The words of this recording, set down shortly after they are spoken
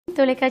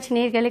தொலைக்காட்சி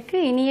நேயர்களுக்கு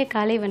இனிய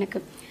காலை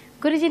வணக்கம்.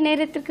 குருஜி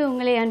நேரத்திற்கு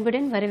உங்களை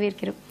அன்புடன்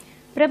வரவேற்கிறோம்.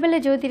 பிரபல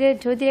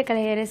ஜோதிட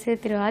கலையரசு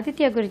திரு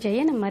ஆதித்யா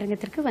குருஜியை நம்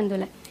அரங்கத்திற்கு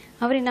வந்துள்ளார்.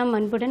 அவரை நாம்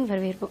அன்புடன்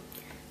வரவேற்போம்.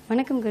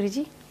 வணக்கம்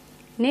குருஜி.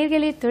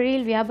 நேர்களே,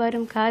 தொழில்,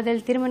 வியாபாரம்,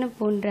 காதல், திருமணம்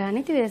போன்ற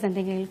அனைத்து வித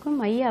சந்தேகங்களுக்கும்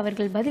ஐயா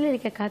அவர்கள்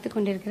பதிலளிக்க காத்து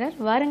கொண்டிருக்கிறார்.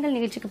 வாரங்கள்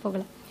நிகழ்ச்சிக்கு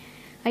போகலாம்.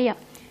 ஐயா,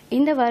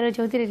 இந்த வாரம்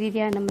ஜோதிட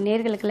ரீதியா நம்ம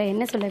நேர்களுக்கெல்லாம்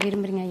என்ன சொல்ல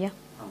விரும்புறீங்க ஐயா?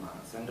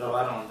 சென்ற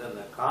வாரம் வந்து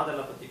அந்த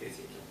காதலை பத்தி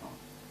பேசிட்டு இருக்கோம்.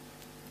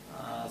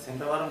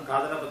 சென்ற வாரம்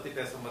காதலை பத்தி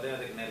பேசும்போதே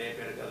அதுக்கு நிறைய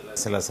பேருக்கு அதுல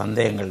சில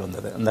சந்தேகங்கள்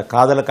வந்தது. அந்த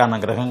காதலுக்கான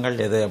கிரகங்கள்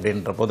எது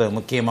அப்படின்ற போது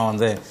முக்கியமா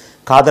வந்து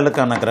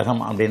காதலுக்கான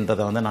கிரகம்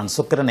அப்படின்றத வந்து நான்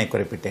சுக்கிரனை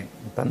குறிப்பிட்டேன்.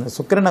 இப்போ அந்த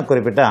சுக்கிரனை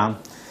குறிப்பிட்டா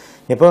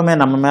எப்பவுமே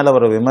நம்ம மேல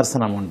ஒரு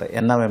விமர்சனம் உண்டு.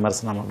 என்ன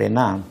விமர்சனம்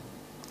அப்படின்னா,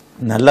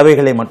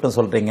 நல்லவைகளை மட்டும்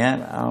சொல்றீங்க,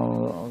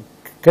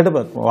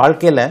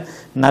 வாழ்க்கையில்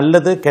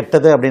நல்லது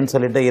கெட்டது அப்படின்னு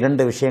சொல்லிட்டு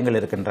இரண்டு விஷயங்கள்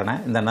இருக்கின்றன.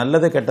 இந்த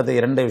நல்லது கெட்டது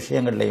இரண்டு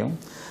விஷயங்கள்லையும்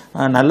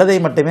நல்லதை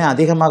மட்டுமே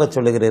அதிகமாக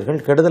சொல்லுகிறீர்கள்,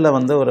 கெடுதலை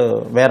வந்து ஒரு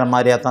வேறு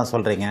மாதிரியாக தான்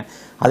சொல்கிறீங்க.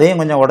 அதையும்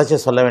கொஞ்சம் உடச்சி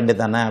சொல்ல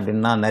வேண்டியது தானே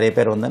அப்படின்னா நிறைய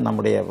பேர் வந்து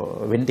நம்முடைய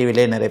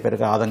வின்டிவிலே நிறைய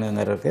பேருக்கு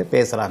ஆதங்கங்கள் இருக்குது,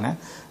 பேசுகிறாங்க.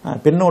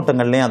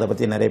 பின்னூட்டங்கள்லேயும் அதை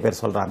பற்றி நிறைய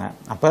பேர் சொல்கிறாங்க.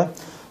 அப்போ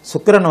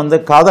சுக்கிரன் வந்து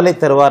காதலை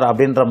தருவார்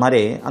அப்படின்ற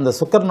மாதிரி அந்த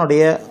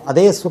சுக்கிரனுடைய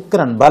அதே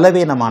சுக்கிரன்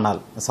பலவீனமானால்,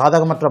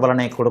 சாதகமற்ற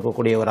பலனை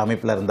கொடுக்கக்கூடிய ஒரு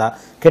அமைப்பில் இருந்தால்,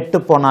 கெட்டு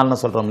போனால்னு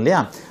சொல்கிறோம் இல்லையா?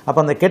 அப்போ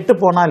அந்த கெட்டு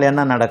போனால்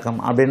என்ன நடக்கும்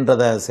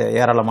அப்படின்றத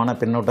ஏராளமான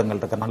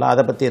பின்னூட்டங்கள் இருக்கிறனால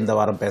அதை பற்றி இந்த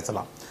வாரம்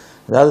பேசலாம்.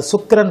 அதாவது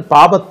சுக்கிரன்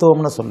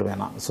பாபத்துவம்னு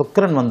சொல்லுவேன் நான்.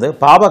 சுக்கிரன் வந்து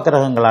பாப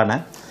கிரகங்களான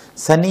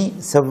சனி,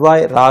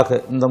 செவ்வாய், ராகு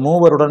இந்த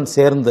மூவருடன்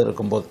சேர்ந்து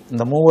இருக்கும்போது,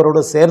 இந்த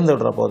மூவரோடு சேர்ந்து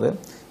விடுற போது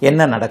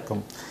என்ன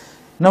நடக்கும்?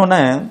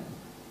 இன்னொன்று,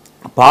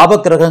 பாப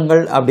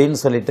கிரகங்கள் அப்படின்னு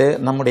சொல்லிட்டு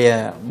நம்முடைய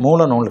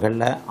மூல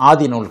நூல்களில்,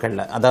 ஆதி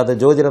நூல்களில், அதாவது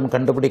ஜோதிடம்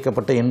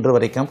கண்டுபிடிக்கப்பட்டு இன்று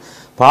வரைக்கும்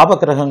பாப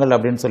கிரகங்கள்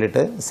அப்படின்னு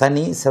சொல்லிட்டு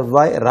சனி,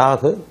 செவ்வாய்,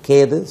 ராகு,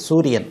 கேது,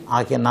 சூரியன்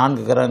ஆகிய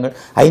 4 கிரகங்கள்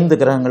 5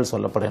 கிரகங்கள்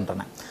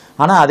சொல்லப்படுகின்றன.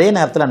 ஆனால் அதே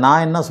நேரத்தில்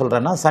நான் என்ன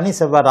சொல்கிறேன்னா, சனி,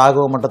 செவ்வாய்,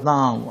 ராகுவை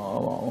மட்டும்தான்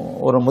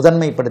ஒரு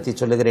முதன்மைப்படுத்தி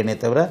சொல்லுகிறேனே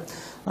தவிர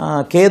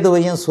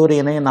கேதுவையும்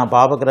சூரியனையும் நான்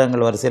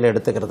பாபகிரகங்கள் வரிசையில்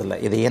எடுத்துக்கிறது இல்லை.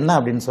 இது என்ன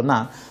அப்படின்னு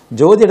சொன்னால்,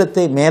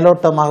 ஜோதிடத்தை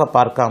மேலோட்டமாக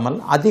பார்க்காமல்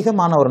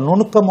அதிகமான ஒரு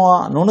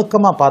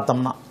நுணுக்கமாக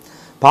பார்த்தோம்னா,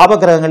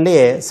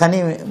 பாபகிரகங்கள்லேயே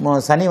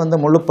சனி வந்து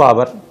முழு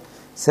பாவர்,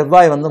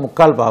 செவ்வாய் வந்து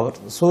முக்கால் பாவர்,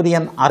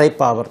 சூரியன் அரை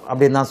பாவர்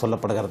அப்படின்னு தான்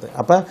சொல்லப்படுகிறது.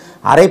 அப்போ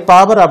அரை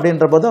பாவர்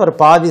அப்படின்ற போது அவர்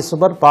பாதி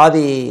சுபர்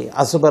பாதி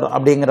அசுபர்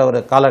அப்படிங்கிற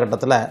ஒரு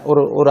காலகட்டத்தில்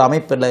ஒரு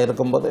அமைப்பில்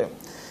இருக்கும்போது,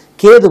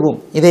 கேதுவும்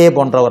இதே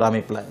போன்ற ஒரு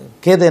அமைப்பில்,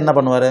 கேது என்ன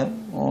பண்ணுவார்,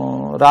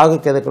 ராகு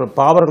கேது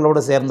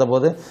பாவர்களோடு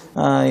சேர்ந்தபோது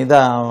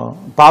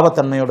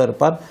பாவத்தன்மையோடு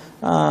இருப்பார்,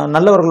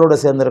 நல்லவர்களோடு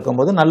சேர்ந்து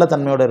இருக்கும்போது நல்ல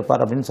தன்மையோடு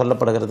இருப்பார் அப்படின்னு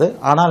சொல்லப்படுகிறது.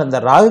 ஆனால் இந்த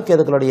ராகு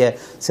கேதுக்களுடைய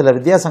சில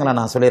வித்தியாசங்களை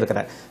நான்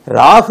சொல்லியிருக்கிறேன்.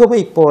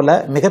 ராகுவை போல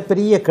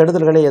மிகப்பெரிய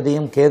கெடுதல்களை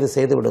எதையும் கேது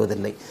செய்து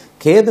விடுவதில்லை.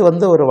 கேது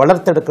வந்து ஒரு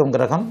வளர்த்தெடுக்கும்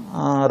கிரகம்,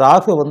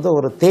 ராகு வந்து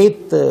ஒரு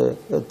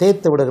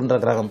தேய்த்து விடுகின்ற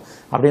கிரகம்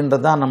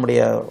அப்படின்றது தான்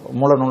நம்முடைய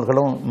மூல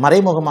நூல்களும்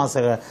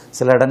மறைமுகமாக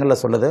சில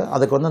இடங்களில் சொல்லுது.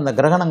 அதுக்கு வந்து இந்த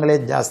கிரகணங்களே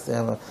ஜாஸ்தி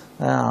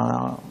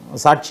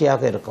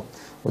சாட்சியாக இருக்கும்.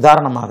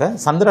 உதாரணமாக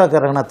சந்திர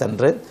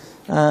கிரகணத்தன்று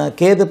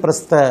கேது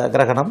பிரஸ்த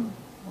கிரகணம்,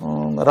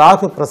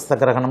 ராகு பிரஸ்த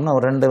கிரகணம்னு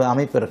ஒரு 2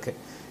 அமைப்பு இருக்குது.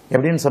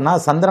 எப்படின்னு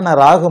சொன்னால், சந்திரனை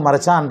ராகு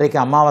மறைச்சா அன்றைக்கு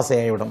அமாவாசை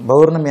ஆகிவிடும்.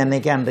 பௌர்ணமி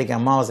அன்னைக்கு அன்றைக்கு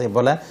அமாவாசை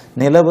போல்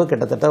நிலவு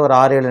கிட்டத்தட்ட ஒரு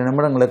 6-7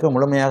 நிமிடங்களுக்கு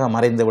முழுமையாக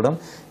மறைந்து விடும்.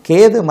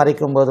 கேது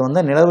மறைக்கும் போது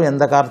வந்து நிலவு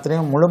எந்த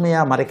காலத்திலையும்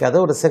முழுமையாக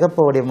மறைக்காத ஒரு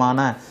சிகப்பு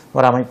வடிவமான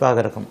ஒரு அமைப்பாக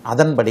இருக்கும்.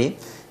 அதன்படி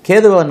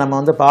கேதுவை நம்ம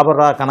வந்து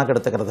பாபராக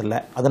கணக்கெடுத்துக்கிறது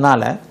இல்லை.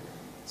 அதனால்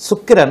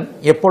சுக்கிரன்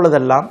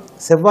எப்பொழுதெல்லாம்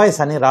செவ்வாய்,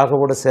 சனி,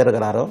 ராகுவோடு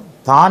சேருகிறாரோ,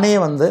 தானே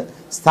வந்து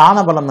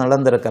ஸ்தான பலம்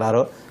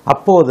இழந்திருக்கிறாரோ,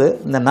 அப்போது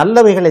இந்த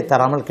நல்லவைகளை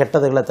தராமல்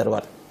கெட்டதுகளை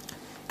தருவார்.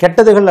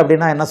 கெட்டதுகள்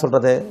அப்படின்னா என்ன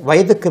சொல்கிறது,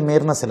 வயதுக்கு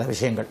மீறின சில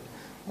விஷயங்கள்.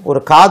 ஒரு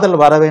காதல்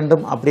வர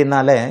வேண்டும்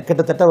அப்படின்னாலே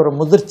கிட்டத்தட்ட ஒரு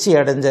முதிர்ச்சி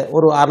அடைஞ்ச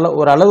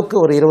ஒரு அளவுக்கு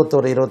ஒரு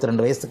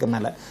 21-22 வயசுக்கு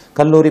மேலே,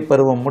 கல்லூரி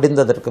பருவம்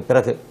முடிந்ததற்கு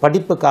பிறகு,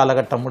 படிப்பு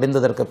காலகட்டம்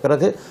முடிந்ததற்கு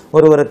பிறகு,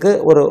 ஒருவருக்கு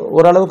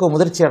ஓரளவுக்கு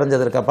முதிர்ச்சி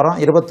அடைஞ்சதற்கு அப்புறம்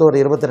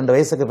 21-22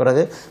 வயசுக்கு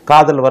பிறகு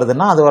காதல்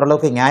வருதுன்னா அது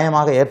ஓரளவுக்கு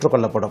நியாயமாக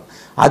ஏற்றுக்கொள்ளப்படும்.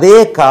 அதே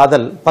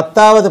காதல்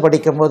 10வது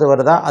படிக்கும்போது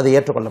வருதா, அது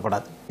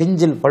ஏற்றுக்கொள்ளப்படாது,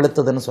 பிஞ்சில்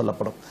பழுத்ததுன்னு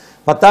சொல்லப்படும்.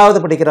 10வது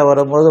படிக்கிற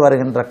வரும்போது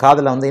வருகின்ற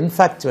காதலை வந்து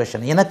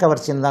இன்ஃபாக்சுவேஷன்,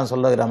 இனக்கவர்ச்சின்னு தான்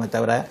சொல்லுகிறாமே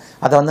தவிர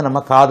அதை வந்து நம்ம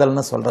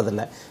காதல்னு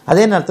சொல்கிறதில்ல.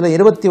 அதே நேரத்தில்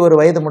 21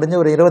 வயது முடிஞ்சு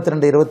ஒரு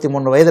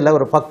 22-23 வயதில்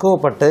ஒரு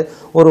பக்குவப்பட்டு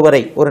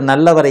ஒரு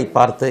நல்லவரை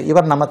பார்த்து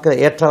இவர் நமக்கு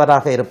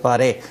ஏற்றவராக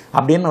இருப்பாரே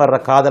அப்படின்னு வர்ற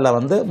காதலை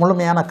வந்து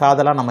முழுமையான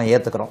காதலாக நம்ம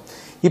ஏற்றுக்கிறோம்.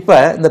 இப்போ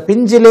இந்த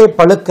பிஞ்சிலே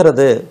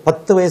பழுக்கிறது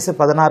 10 வயசு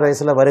 16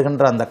 வயசில்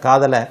வருகின்ற அந்த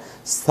காதலை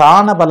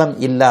ஸ்தான பலம்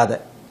இல்லாத,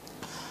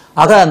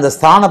 ஆக அந்த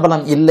ஸ்தான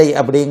பலம் இல்லை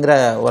அப்படிங்கிற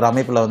ஒரு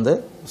அமைப்பில் வந்து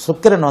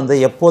சுக்கிரன் வந்து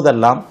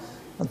எப்போதெல்லாம்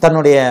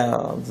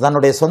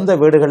தன்னுடைய சொந்த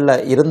வீடுகளில்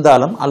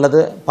இருந்தாலும்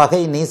அல்லது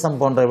பகை நீசம்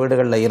போன்ற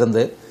வீடுகளில்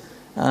இருந்து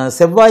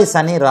செவ்வாய்,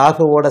 சனி,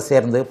 ராகுவோடு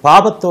சேர்ந்து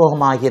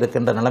பாபத்துவகமாகி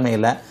இருக்கின்ற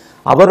நிலைமையில்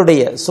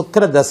அவருடைய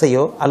சுக்கிர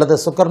தசையோ அல்லது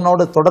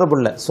சுக்கிரனோடு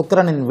தொடர்புள்ள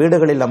சுக்கிரனின்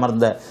வீடுகளில்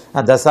அமர்ந்த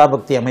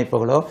தசாபக்தி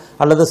அமைப்புகளோ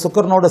அல்லது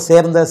சுக்கிரனோடு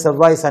சேர்ந்த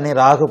செவ்வாய், சனி,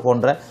 ராகு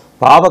போன்ற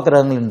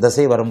பாவகிரகங்களின்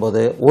தசை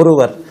வரும்போது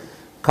ஒருவர்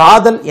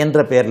காதல் என்ற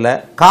பெயரில்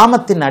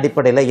காமத்தின்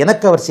அடிப்படையில்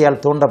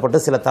இனக்கவர்ச்சியால் தூண்டப்பட்டு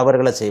சில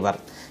தவறுகளை செய்வார்.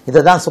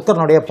 இதுதான்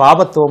சுக்கிரனுடைய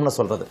பாபத்துவம்னு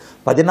சொல்றது.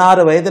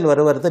 16 வயதில்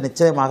வருவது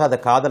நிச்சயமாக அது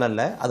காதல்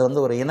அல்ல, அது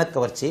வந்து ஒரு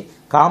இனக்கவர்ச்சி,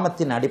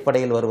 காமத்தின்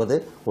அடிப்படையில் வருவது,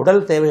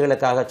 உடல்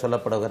தேவைகளுக்காக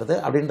சொல்லப்படுகிறது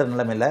அப்படின்ற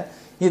நிலைமையில்.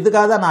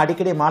 இதுக்காக தான் நான்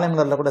அடிக்கடி மாலை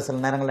மலரில் கூட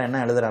சில நேரங்களில்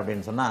என்ன எழுதுறேன்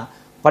அப்படின்னு சொன்னால்,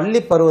 பள்ளி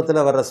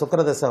பருவத்தில் வர்ற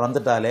சுக்கிரதசை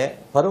வந்துட்டாலே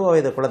பருவ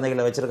வயது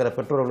குழந்தைகளை வச்சிருக்கிற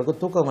பெற்றோர்களுக்கு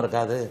தூக்கம்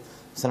இருக்காது.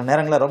 சில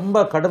நேரங்களில் ரொம்ப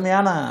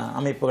கடுமையான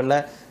அமைப்புகளில்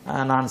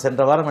நான்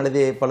சென்ற வாரம்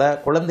எழுதிய போல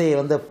குழந்தையை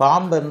வந்து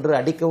பாம்பு என்று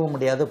அடிக்கவும்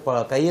முடியாது,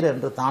 கயிறு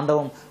என்று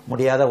தாண்டவும்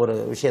முடியாத ஒரு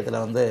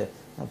விஷயத்தில் வந்து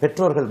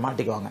பெற்றோர்கள்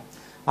மாட்டிக்குவாங்க.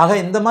 ஆக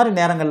இந்த மாதிரி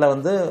நேரங்களில்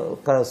வந்து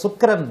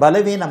சுக்கிரன்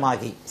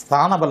பலவீனமாகி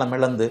ஸ்தான பலம்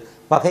இழந்து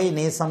பகை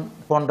நீசம்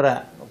போன்ற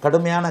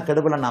கடுமையான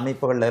கெடுபலன்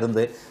அமைப்புகளில்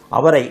இருந்து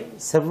அவரை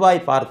செவ்வாய்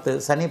பார்த்து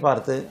சனி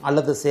பார்த்து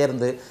அல்லது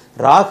சேர்ந்து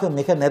ராகு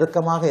மிக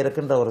நெருக்கமாக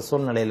இருக்கின்ற ஒரு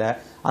சூழ்நிலையில்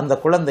அந்த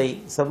குழந்தை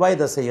செவ்வாய்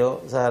தசையோ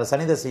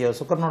சனி தசையோ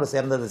சுக்கிரனோடு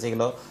சேர்ந்த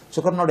திசைகளோ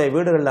சுக்கிரனுடைய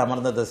வீடுகளில்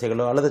அமர்ந்த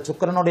திசைகளோ அல்லது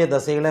சுக்கிரனுடைய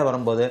தசைகளே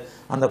வரும்போது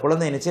அந்த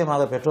குழந்தை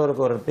நிச்சயமாக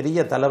பெற்றோருக்கு ஒரு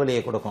பெரிய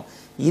தலைவலியை கொடுக்கும்.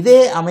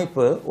 இதே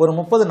அமைப்பு ஒரு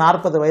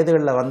 30-40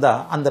 வயதுகளில்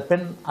வந்தால் அந்த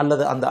பெண்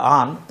அல்லது அந்த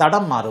ஆண்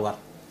தடம் மாறுவார்.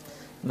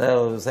 இந்த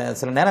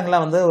சில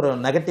நேரங்களில் வந்து ஒரு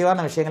நெகட்டிவான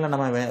விஷயங்களை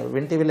நம்ம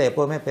வின் டிவியில்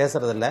எப்போவுமே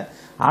பேசுறதில்ல.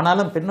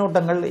 ஆனாலும்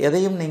பின்னூட்டங்கள்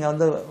எதையும் நீங்கள்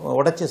வந்து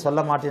உடைச்சி சொல்ல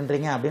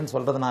மாட்டேன்றீங்க அப்படின்னு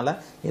சொல்கிறதுனால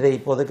இதை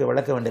இப்போதைக்கு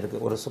விளக்க வேண்டியிருக்கு.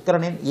 ஒரு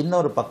சுக்கிரனின்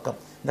இன்னொரு பக்கம்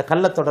இந்த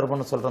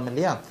கள்ளத்தொடர்புன்னு சொல்கிறோம்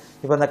இல்லையா?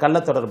 இப்போ இந்த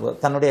கள்ளத்தொடர்பு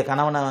தன்னுடைய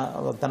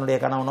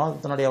கணவனோ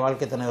தன்னுடைய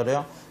வாழ்க்கை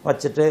துணைவரையோ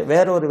வச்சுட்டு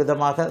வேறொரு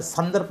விதமாக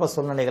சந்தர்ப்ப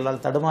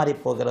சூழ்நிலைகளால் தடுமாறி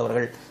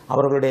போகிறவர்கள்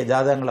அவர்களுடைய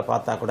ஜாதகங்களை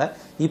பார்த்தா கூட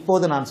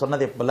இப்போது நான்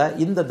சொன்னதை போல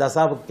இந்த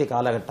தசாபுக்தி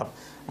காலகட்டம்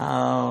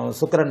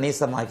சுக்கிரன்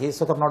நீசமாகி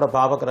சுக்கிரனோட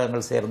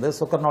பாவக்கிரகங்கள் சேர்ந்து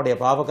சுக்கிரனுடைய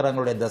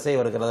பாவக்கிரகங்களுடைய திசை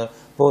வருகிற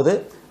போது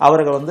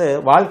அவர்கள் வந்து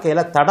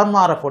வாழ்க்கையில் தடம்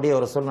மாறக்கூடிய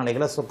ஒரு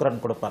சூழ்நிலைகளை சுக்கிரன்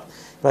கொடுப்பார்.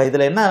 இப்போ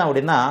இதில் என்ன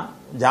அப்படின்னா,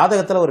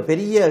 ஜாதகத்தில் ஒரு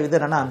பெரிய இது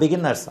என்னன்னா,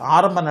 பிகினர்ஸ்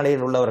ஆரம்ப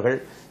நிலையில் உள்ளவர்கள்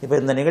இப்போ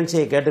இந்த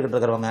நிகழ்ச்சியை கேட்டுக்கிட்டு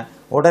இருக்கிறவங்க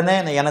உடனே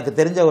எனக்கு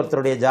தெரிஞ்ச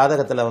ஒருத்தருடைய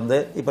ஜாதகத்தில் வந்து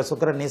இப்போ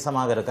சுக்கிரன்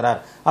நீசமாக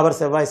இருக்கிறார், அவர்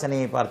செவ்வாய்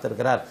சனியை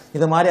பார்த்திருக்கிறார்,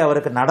 இது மாதிரி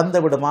அவருக்கு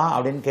நடந்து விடுமா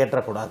அப்படின்னு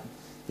கேட்டக்கூடாது.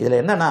 இதில்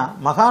என்னன்னா,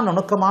 மகா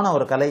நுணுக்கமான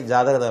ஒரு கலை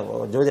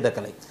ஜோதிட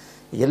கலை.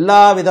 எல்லா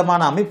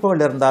விதமான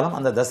அமைப்புகள் இருந்தாலும்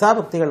அந்த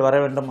தசாபக்திகள் வர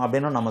வேண்டும்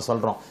அப்படின்னு நம்ம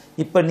சொல்றோம்.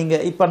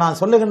 இப்போ நான்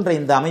சொல்லுகின்ற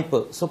இந்த அமைப்பு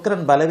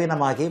சுக்கிரன்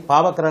பலவீனமாகி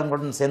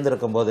பாவக்கிரகங்களுடன்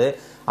சேர்ந்திருக்கும் போது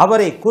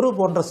அவரை குரு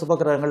போன்ற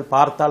சுபகிரகங்கள்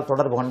பார்த்தால்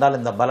தொடர்பு கொண்டால்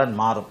இந்த பலன்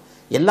மாறும்.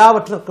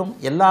 எல்லாவற்றுக்கும்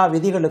எல்லா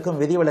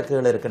விதிகளுக்கும்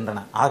விதிவிலக்குகள்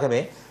இருக்கின்றன.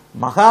 ஆகவே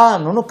மகா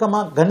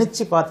நுணுக்கமாக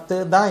கணிச்சு பார்த்து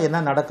தான்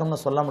என்ன நடக்கும்னு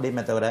சொல்ல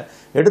முடியுமே தவிர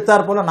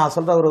எடுத்தார் போல நான்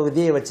சொல்ற ஒரு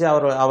விதியை வச்சு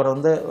அவர்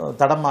வந்து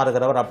தடம்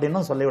மாறுகிறவர்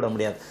அப்படின்னு சொல்லிவிட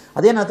முடியாது.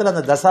 அதே நேரத்தில்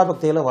அந்த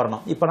தசாபக்திகளும்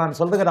வரணும். இப்போ நான்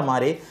சொல்லுகிற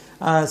மாதிரி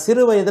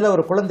சிறு வயதில்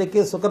ஒரு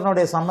குழந்தைக்கு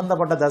சுக்கிரனுடைய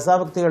சம்பந்தப்பட்ட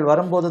தசாபக்திகள்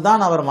வரும்போது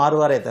தான் அவர்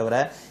மாறுவாரே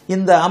தவிர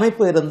இந்த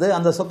அமைப்பு இருந்து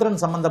அந்த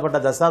சுக்கிரன் சம்பந்தப்பட்ட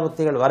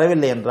தசாபக்திகள்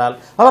வரவில்லை என்றால்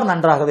அவர்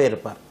நன்றாகவே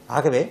இருப்பார்.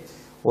 ஆகவே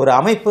ஒரு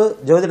அமைப்பு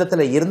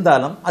ஜோதிடத்தில்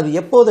இருந்தாலும் அது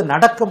எப்போது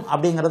நடக்கும்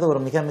அப்படிங்கிறது ஒரு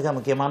மிக மிக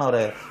முக்கியமான ஒரு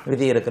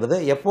விதி இருக்கிறது.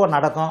 எப்போ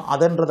நடக்கும்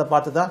அதுன்றதை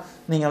பார்த்து தான்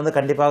நீங்கள் வந்து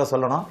கண்டிப்பாக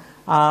சொல்லணும்.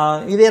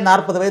 இதே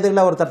 40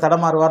 வயதுகளில் ஒருத்தர்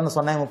தடமாறுவார்னு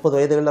சொன்னேன், 30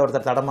 வயதுகளில்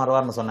ஒருத்தர்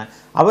தடமாறுவார்னு சொன்னேன்.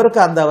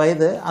 அவருக்கு அந்த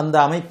வயது அந்த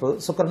அமைப்பு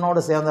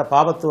சுக்கிரனோடு சேர்ந்த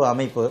பாபத்துவ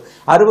அமைப்பு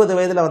 60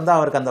 வயதில் வந்து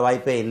அவருக்கு அந்த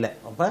வாய்ப்பே இல்லை.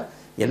 அப்போ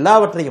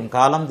எல்லாவற்றையும்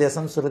காலம்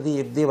தேசம் சுருதி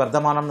யுக்தி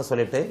வர்த்தமானம்னு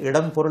சொல்லிட்டு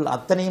இடம் பொருள்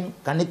அத்தனையும்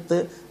கணித்து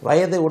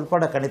வயது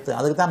உட்பட கணித்து,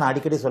 அதுக்கு தான் நான்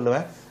அடிக்கடி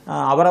சொல்லுவேன்,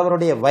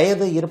 அவரவருடைய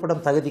வயது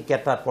இருப்பிடம்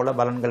தகுதிக்கேற்றாற் போல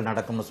பலன்கள்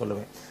நடக்கும்னு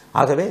சொல்லுவேன்.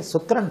 ஆகவே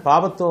சுக்கிரன்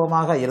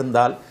பாபத்துவமாக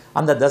இருந்தால்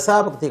அந்த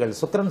தசாபக்திகள்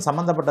சுக்கிரன்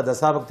சம்பந்தப்பட்ட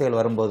தசாபக்திகள்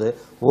வரும்போது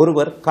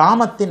ஒருவர்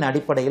காமத்தின்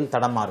அடிப்படையில்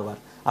தடமாறுவார்.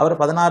 அவர்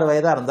 16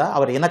 வயதாக இருந்தால்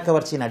அவர்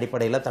இனக்கவர்ச்சியின்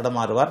அடிப்படையில்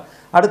தடமாறுவார்.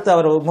 அடுத்து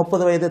அவர்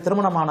 30 வயது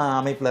திருமணமான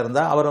அமைப்பில்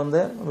இருந்தால் அவர்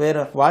வந்து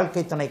வேறு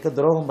வாழ்க்கை துணைக்கு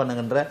துரோகம்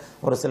பண்ணுகின்ற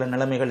ஒரு சில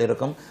நிலைமைகள்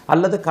இருக்கும்,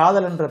 அல்லது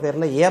காதல் என்ற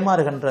பேரில்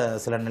ஏமாறுகின்ற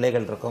சில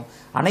நிலைகள் இருக்கும்.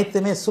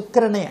 அனைத்துமே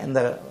சுக்கிரனை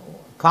இந்த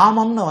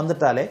காமம்னு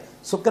வந்துட்டாலே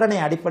சுக்கிரனை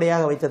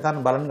அடிப்படையாக வைத்துத்தான்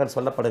பலன்கள்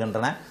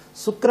சொல்லப்படுகின்றன.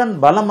 சுக்கிரன்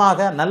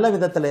பலமாக நல்ல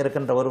விதத்தில்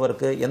இருக்கின்ற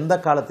ஒருவருக்கு எந்த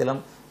காலத்திலும்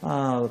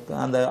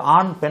அந்த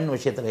ஆண் பெண்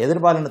விஷயத்தில்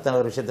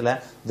எதிர்பாலினத்தினர் விஷயத்தில்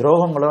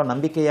துரோகங்களோ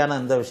நம்பிக்கையான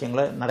இந்த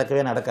விஷயங்களோ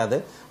நடக்கவே நடக்காது.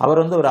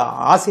 அவர் வந்து ஒரு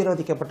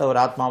ஆசீர்வதிக்கப்பட்ட ஒரு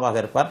ஆத்மாவாக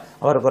இருப்பார்.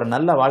 அவருக்கு ஒரு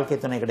நல்ல வாழ்க்கை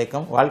துணை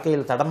கிடைக்கும்.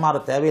 வாழ்க்கையில்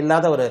தடமாற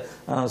தேவையில்லாத ஒரு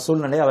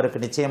சூழ்நிலை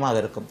அவருக்கு நிச்சயமாக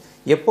இருக்கும்.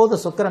 எப்போது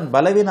சுக்கிரன்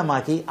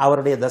பலவீனமாகி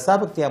அவருடைய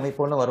தசாபக்தி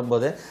அமைப்புன்னு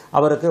வரும்போது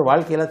அவருக்கு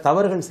வாழ்க்கையில்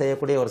தவறுகள்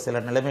செய்யக்கூடிய ஒரு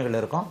சில நிலைமைகள்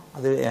இருக்கும்.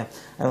 அது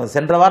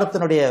சென்ற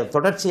வாரத்தினுடைய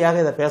தொடர்ச்சியாக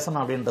இதை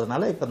பேசணும்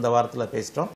அப்படின்றதுனால இப்போ இந்த வாரத்தில் பேசிட்டோம்.